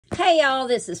Hey y'all,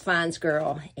 this is Finds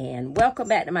Girl and welcome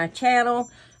back to my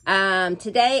channel.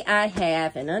 Today I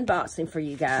have an unboxing for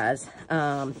you guys.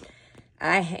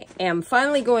 I am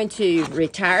finally going to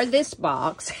retire this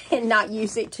box and not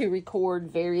use it to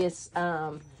record various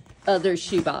other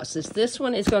shoe boxes. This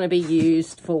one is going to be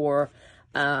used for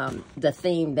the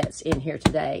theme that's in here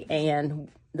today. And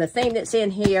the theme that's in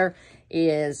here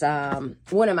is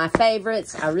one of my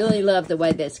favorites. I really love the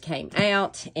way this came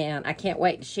out, and I can't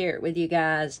wait to share it with you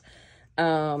guys.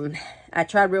 I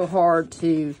tried real hard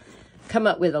to come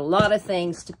up with a lot of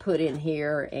things to put in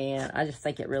here, and I just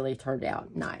think it really turned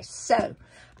out nice. So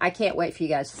I can't wait for you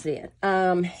guys to see it.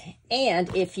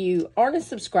 And if you aren't a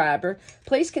subscriber,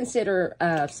 please consider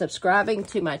subscribing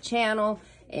to my channel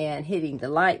and hitting the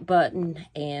like button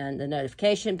and the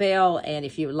notification bell. And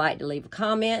if you would like to leave a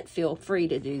comment, feel free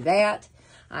to do that.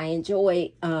 I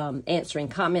enjoy answering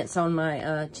comments on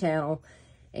my channel,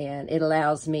 and it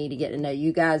allows me to get to know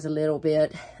you guys a little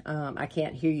bit. I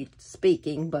can't hear you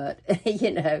speaking, but,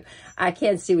 you know, I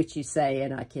can see what you say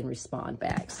and I can respond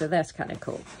back. So that's kind of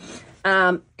cool.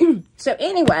 So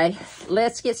anyway,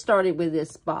 let's get started with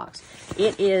this box.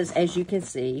 It is, as you can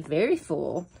see, very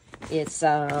full. It's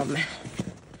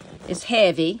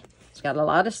heavy. It's got a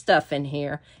lot of stuff in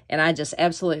here, and I just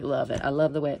absolutely love it. I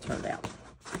love the way it turned out.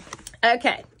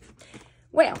 Okay.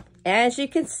 Well, as you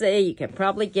can see, you can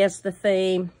probably guess the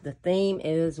theme. The theme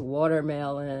is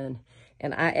watermelon,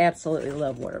 and I absolutely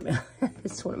love watermelon.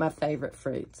 It's one of my favorite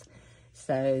fruits.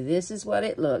 So this is what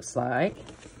it looks like.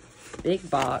 Big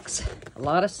box, a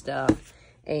lot of stuff.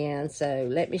 And so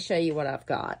let me show you what I've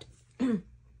got.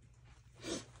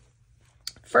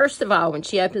 First of all, when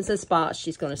she opens this box,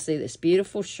 she's going to see this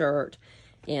beautiful shirt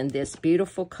in this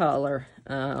beautiful color.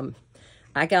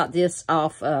 I got this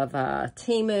off of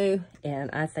Temu, and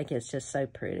I think it's just so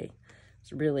pretty.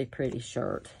 It's a really pretty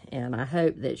shirt, and I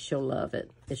hope that she'll love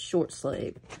it. It's short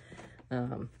sleeve.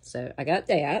 So I got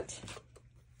that.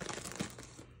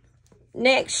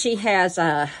 Next, she has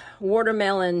a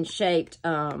watermelon-shaped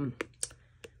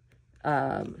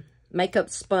makeup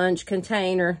sponge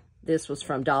container. This was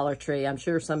from Dollar Tree. I'm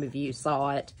sure some of you saw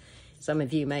it. Some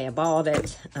of you may have bought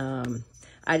it.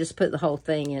 I just put the whole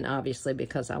thing in, obviously,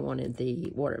 because I wanted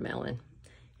the watermelon.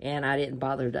 And I didn't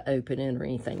bother to open it or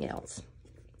anything else.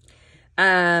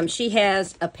 She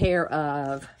has a pair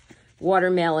of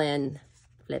watermelon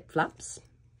flip-flops.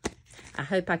 I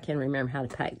hope I can remember how to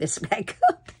pack this back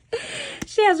up.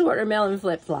 She has watermelon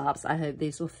flip-flops. I hope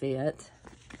these will fit.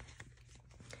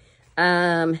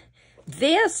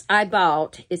 This I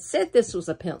bought. It said this was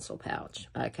a pencil pouch.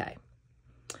 Okay.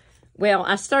 Well,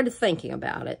 I started thinking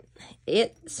about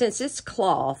it. Since it's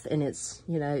cloth and it's,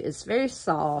 you know, it's very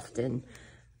soft and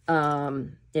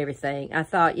everything, I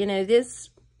thought, you know,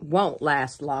 this won't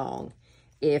last long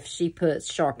if she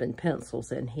puts sharpened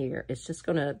pencils in here. It's just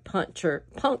going to puncture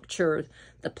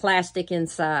the plastic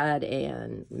inside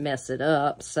and mess it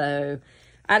up. So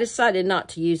I decided not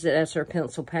to use it as her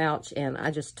pencil pouch, and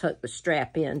I just tucked the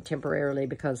strap in temporarily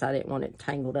because I didn't want it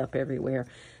tangled up everywhere.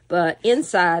 But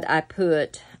inside, I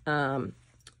put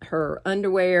her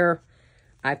underwear.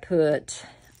 I put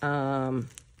all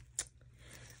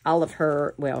of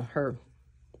her, well, her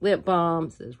lip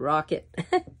balm. Says Rocket.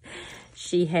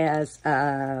 She has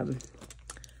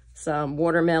some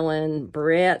watermelon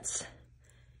barrettes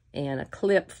and a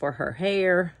clip for her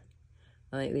hair.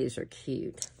 I think these are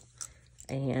cute.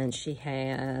 And she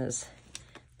has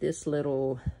this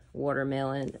little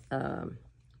watermelon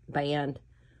band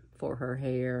for her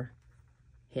hair,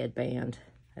 headband.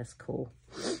 That's cool.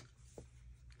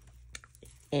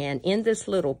 And in this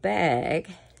little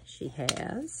bag, she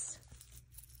has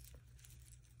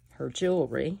her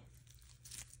jewelry,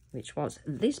 which was,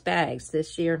 these bags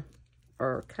this year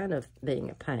are kind of being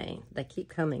a pain. They keep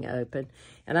coming open,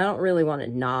 and I don't really want to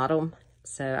knot them.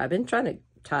 So I've been trying to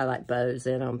tie like bows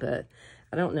in them, but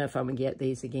I don't know if I'm going to get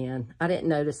these again. I didn't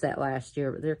notice that last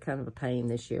year, but they're kind of a pain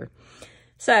this year.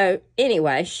 So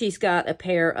anyway, she's got a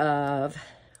pair of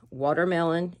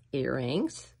watermelon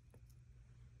earrings.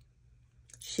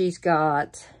 She's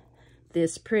got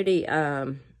this pretty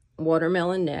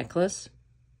watermelon necklace.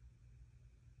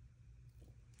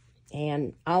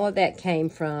 And all of that came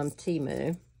from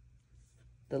Temu.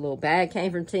 The little bag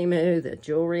came from Temu. The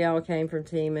jewelry all came from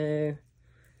Temu.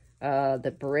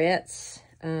 The barrettes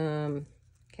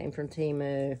came from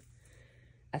Temu.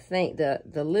 I think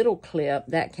the little clip,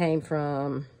 that came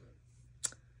from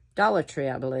Dollar Tree,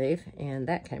 I believe. And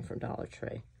that came from Dollar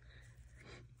Tree.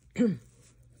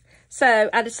 So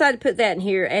I decided to put that in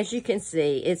here. As you can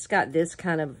see, it's got this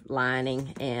kind of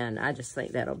lining, and I just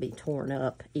think that'll be torn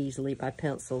up easily by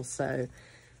pencils. So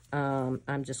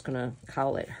I'm just going to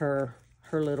call it her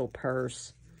her little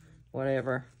purse,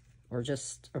 whatever, or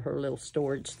just her little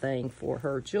storage thing for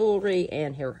her jewelry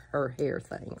and her hair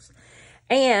things.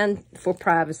 And for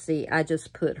privacy, I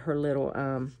just put her little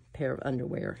pair of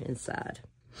underwear inside.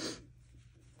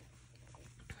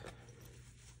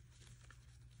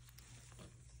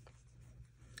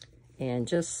 And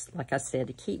just, like I said,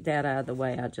 to keep that out of the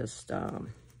way, I just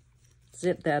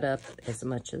zipped that up as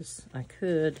much as I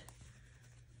could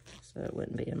so it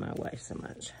wouldn't be in my way so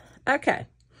much. Okay.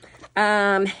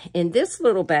 In this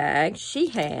little bag, she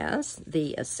has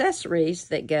the accessories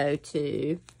that go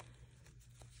to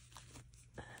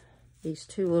these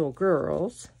two little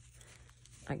girls.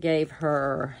 I gave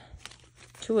her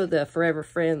 2 of the Forever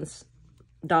Friends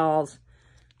dolls.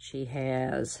 She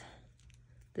has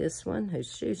this one,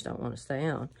 whose shoes don't want to stay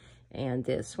on, and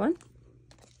this one.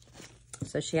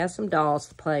 So she has some dolls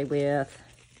to play with.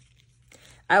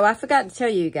 Oh, I forgot to tell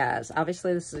you guys,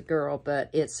 obviously this is a girl, but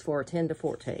it's for 10 to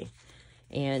 14.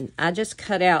 And I just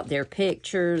cut out their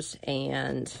pictures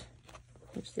and,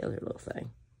 where's the other little thing?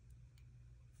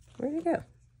 Where'd it go?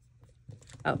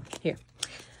 Oh, here.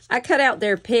 I cut out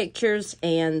their pictures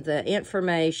and the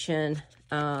information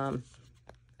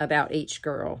about each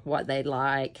girl, what they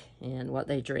like and what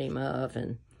they dream of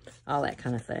and all that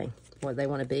kind of thing, what they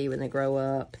want to be when they grow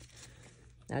up.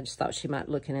 I just thought she might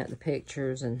looking at the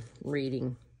pictures and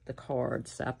reading the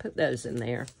cards, so I put those in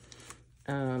there.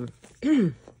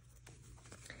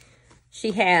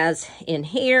 She has in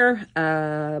here,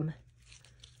 I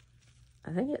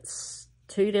think it's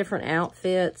 2 different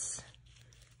outfits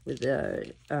with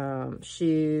the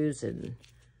shoes and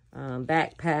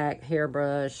backpack,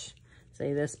 hairbrush.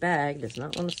 See, this bag does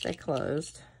not want to stay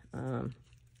closed. I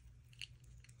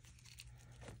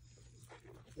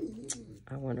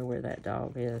wonder where that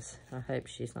dog is. I hope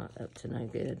she's not up to no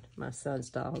good. My son's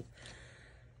dog.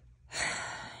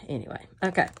 Anyway,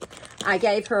 okay. I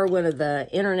gave her one of the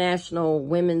International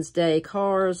Women's Day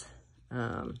cars.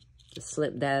 Just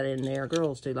slipped that in there.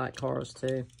 Girls do like cars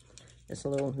too. It's a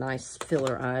little nice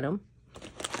filler item.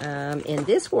 In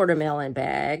this watermelon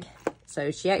bag,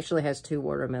 so she actually has 2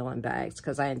 watermelon bags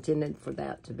because I intended for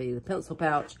that to be the pencil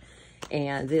pouch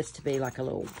and this to be like a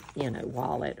little, you know,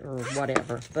 wallet or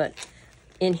whatever. But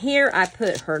in here, I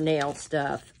put her nail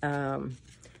stuff.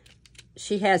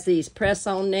 She has these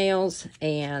press-on nails,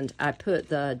 and I put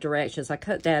the directions. I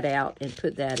cut that out and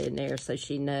put that in there so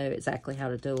she know exactly how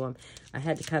to do them. I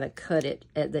had to kind of cut it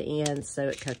at the end so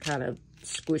it could kind of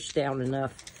squish down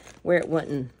enough where it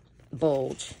wouldn't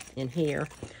bulge in here.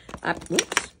 I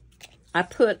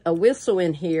put a whistle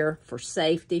in here for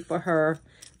safety for her.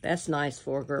 That's nice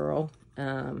for a girl.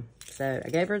 So I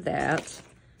gave her that.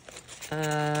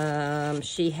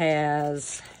 She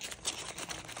has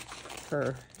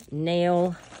her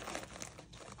nail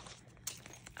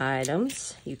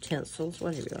items, utensils,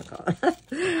 whatever you want to call it.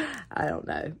 I don't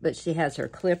know. But she has her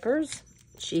clippers.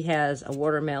 She has a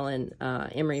watermelon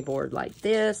emery board like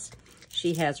this.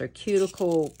 She has her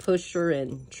cuticle pusher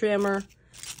and trimmer.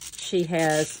 She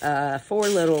has 4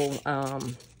 little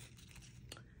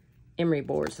emery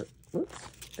boards. Oops,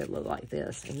 that look like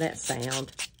this. And that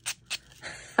sound.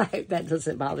 I hope that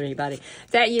doesn't bother anybody.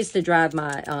 That used to drive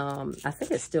my, I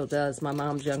think it still does, my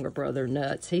mom's younger brother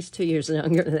nuts. He's 2 years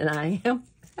younger than I am.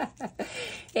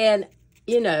 And,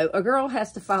 you know, a girl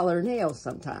has to file her nails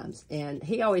sometimes. And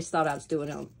he always thought I was doing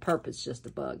it on purpose just to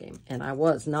bug him. And I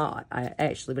was not. I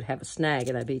actually would have a snag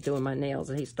and I'd be doing my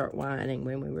nails and he'd start whining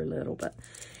when we were little. But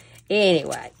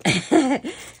anyway,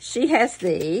 she has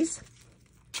these.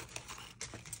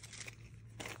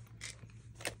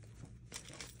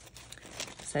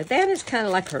 So that is kind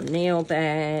of like her nail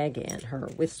bag and her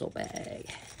whistle bag.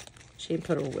 She can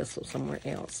put her whistle somewhere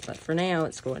else, but for now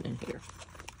it's going in here.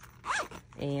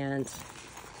 And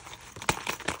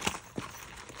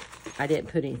I didn't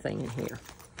put anything in here.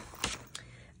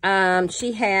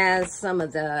 She has some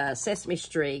of the Sesame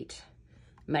Street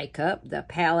makeup, the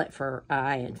palette for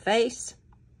eye and face.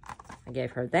 I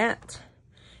gave her that.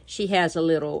 She has a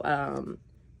little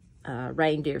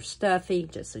reindeer stuffy,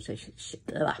 just so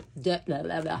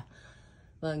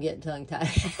I'm getting tongue-tied.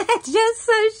 Just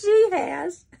so she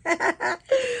has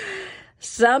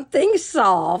something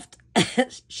soft.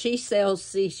 She sells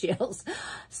seashells.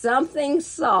 Something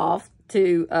soft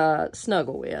to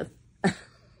snuggle with.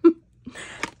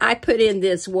 I put in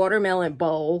this watermelon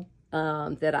bowl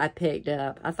that I picked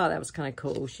up. I thought that was kind of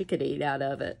cool. She could eat out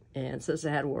of it. And since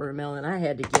it had watermelon, I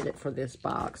had to get it for this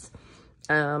box.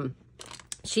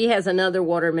 She has another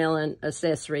watermelon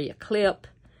accessory, a clip.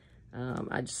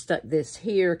 I just stuck this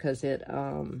here because it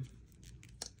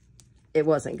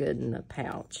wasn't good in the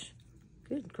pouch.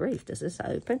 Good grief, does this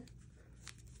open?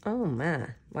 Oh my,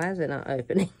 why is it not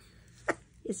opening?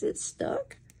 Is it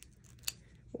stuck?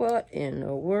 What in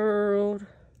the world?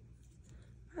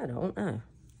 I don't know.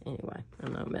 Anyway,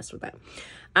 I'm not mess with that.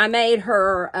 I made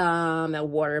her a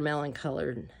watermelon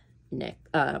colored neck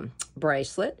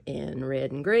bracelet in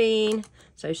red and green.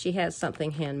 So she has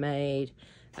something handmade.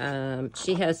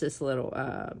 She has this little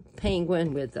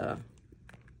penguin with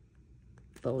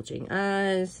bulging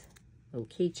eyes. Little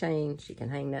keychain. She can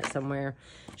hang that somewhere.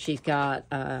 She's got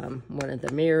one of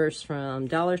the mirrors from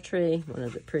Dollar Tree. One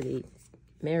of the pretty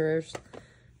mirrors.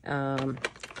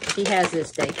 She has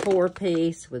this decor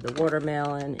piece with the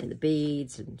watermelon and the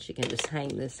beads, and she can just hang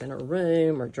this in her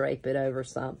room or drape it over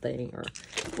something or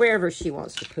wherever she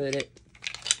wants to put it.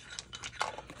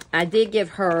 I did give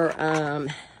her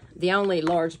the only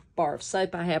large bar of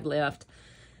soap I have left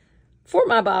for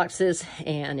my boxes,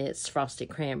 and it's frosted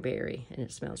cranberry, and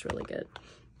it smells really good.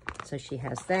 So she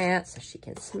has that, so she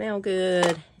can smell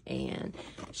good. And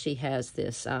she has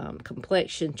this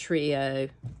complexion trio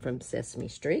from Sesame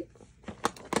Street.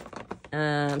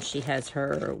 She has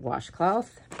her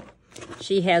washcloth.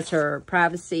 She has her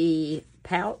privacy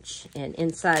pouch, and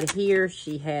inside here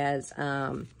she has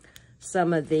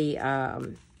some of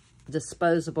the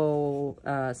disposable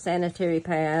sanitary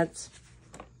pads.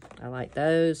 I like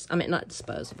those. I mean, not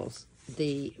disposables,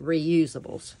 the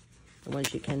reusables, the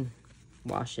ones you can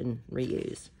wash and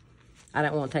reuse. I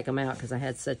don't want to take them out because I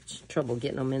had such trouble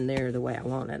getting them in there the way I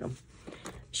wanted them.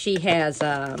 She has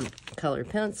colored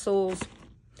pencils.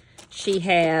 She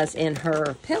has in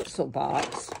her pencil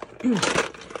box,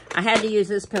 I had to use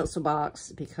this pencil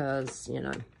box because, you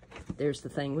know, there's the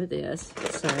thing with this.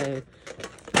 So,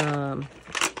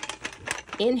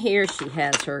 in here she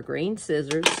has her green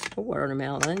scissors for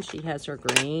watermelon. She has her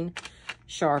green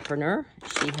sharpener.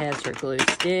 She has her glue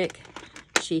stick.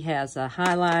 She has a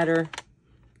highlighter.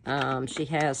 She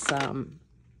has some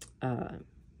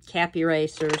cap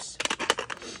erasers.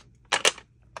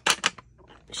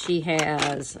 She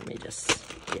has, let me just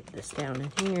get this down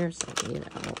in here so I can get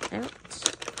it all out.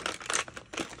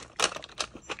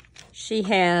 She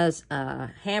has a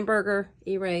hamburger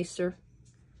eraser.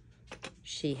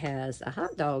 She has a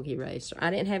hot dog eraser. I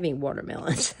didn't have any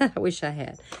watermelons. I wish I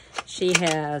had. She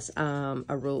has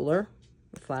a ruler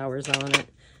with flowers on it.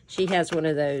 She has one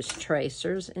of those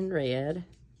tracers in red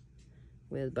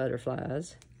with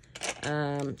butterflies.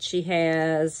 She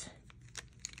has,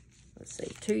 let's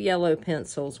see, 2 yellow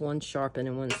pencils. One's sharpened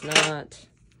and one's not.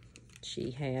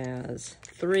 She has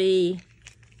 3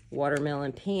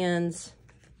 watermelon pens.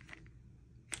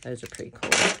 Those are pretty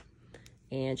cool.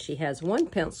 And she has 1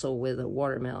 pencil with a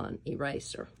watermelon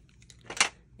eraser.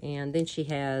 And then she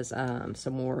has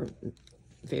some more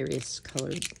various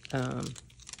colored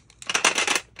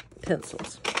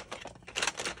pencils.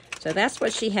 So that's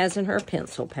what she has in her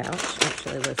pencil pouch.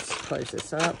 Actually, let's close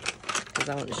this up because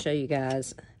I want to show you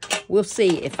guys. We'll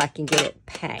see if I can get it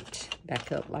packed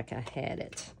back up like I had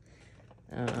it.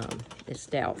 It's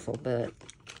doubtful, but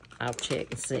I'll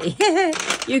check and see.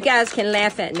 You guys can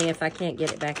laugh at me if I can't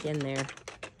get it back in there.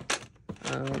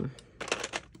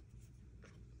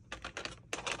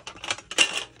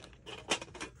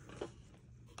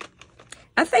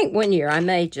 I think one year I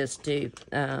may just do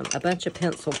a bunch of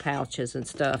pencil pouches and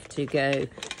stuff to go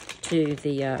to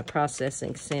the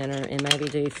processing center and maybe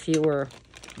do fewer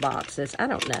boxes. I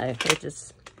don't know. It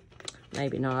just,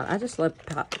 maybe not. I just love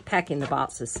packing the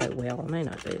boxes so well. I may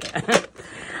not do that.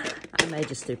 I may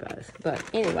just do both. But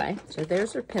anyway, so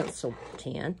there's her pencil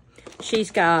tin.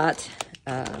 She's got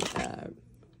a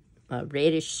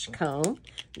reddish comb,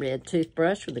 red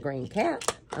toothbrush with a green cap.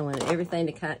 I wanted everything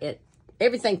to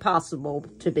everything possible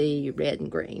to be red and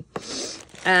green.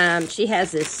 She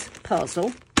has this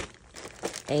puzzle,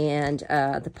 and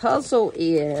the puzzle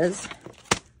is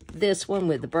this one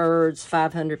with the birds,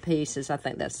 500 pieces. I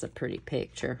think that's a pretty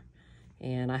picture,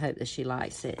 and I hope that she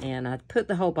likes it. And I put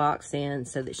the whole box in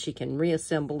so that she can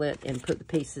reassemble it and put the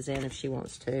pieces in if she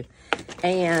wants to.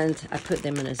 And I put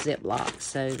them in a Ziploc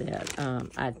so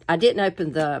that I didn't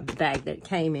open the bag that it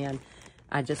came in.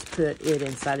 I just put it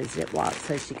inside a Ziploc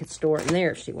so she could store it in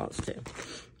there if she wants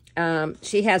to.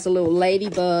 She has a little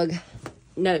ladybug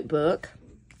notebook.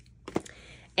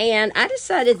 And I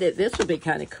decided that this would be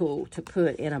kind of cool to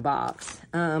put in a box.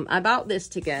 I bought this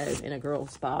to go in a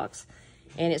girl's box.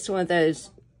 And it's one of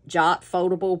those Jot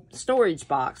foldable storage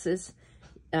boxes.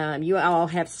 You all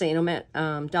have seen them at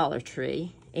Dollar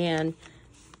Tree. And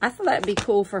I thought that'd be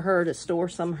cool for her to store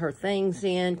some of her things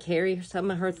in, carry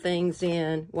some of her things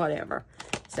in, whatever.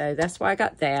 So that's why I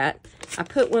got that. I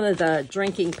put one of the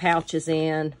drinking pouches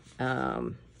in.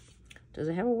 Does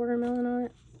it have a watermelon on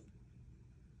it?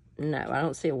 No, I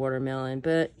don't see a watermelon,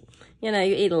 but, you know,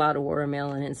 you eat a lot of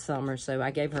watermelon in summer, so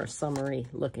I gave her a summery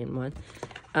looking one.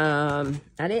 I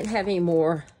didn't have any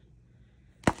more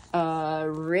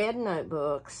red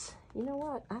notebooks. You know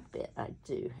what? I bet I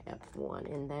do have one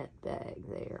in that bag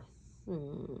there.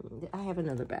 I have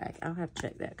another bag. I'll have to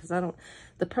check that because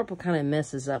the purple kind of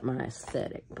messes up my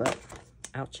aesthetic, but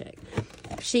I'll check.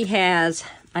 She has,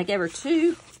 I gave her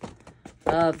 2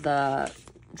 of the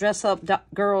Dress Up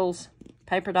Girls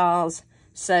paper dolls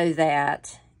so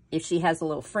that if she has a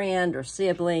little friend or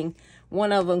sibling,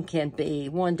 one of them can be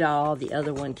one doll, the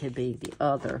other one can be the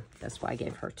other. That's why I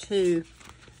gave her 2.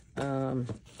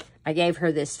 I gave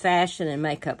her this fashion and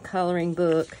makeup coloring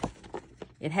book.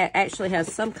 It actually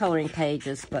has some coloring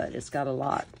pages, but it's got a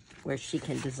lot where she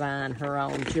can design her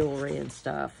own jewelry and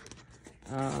stuff.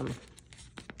 Well,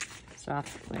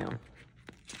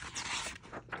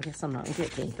 I guess I'm not going to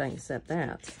get anything except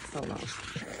that. Hold on.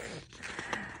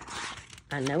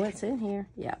 I know it's in here.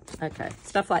 Yeah, okay.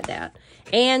 Stuff like that.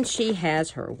 And she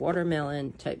has her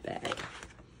watermelon tote bag.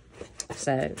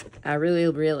 So, I really,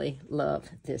 really love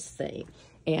this thing.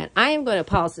 And I am going to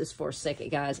pause this for a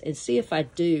second, guys, and see if I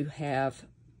do have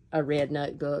a red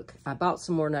notebook. I bought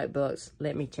some more notebooks.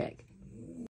 Let me check.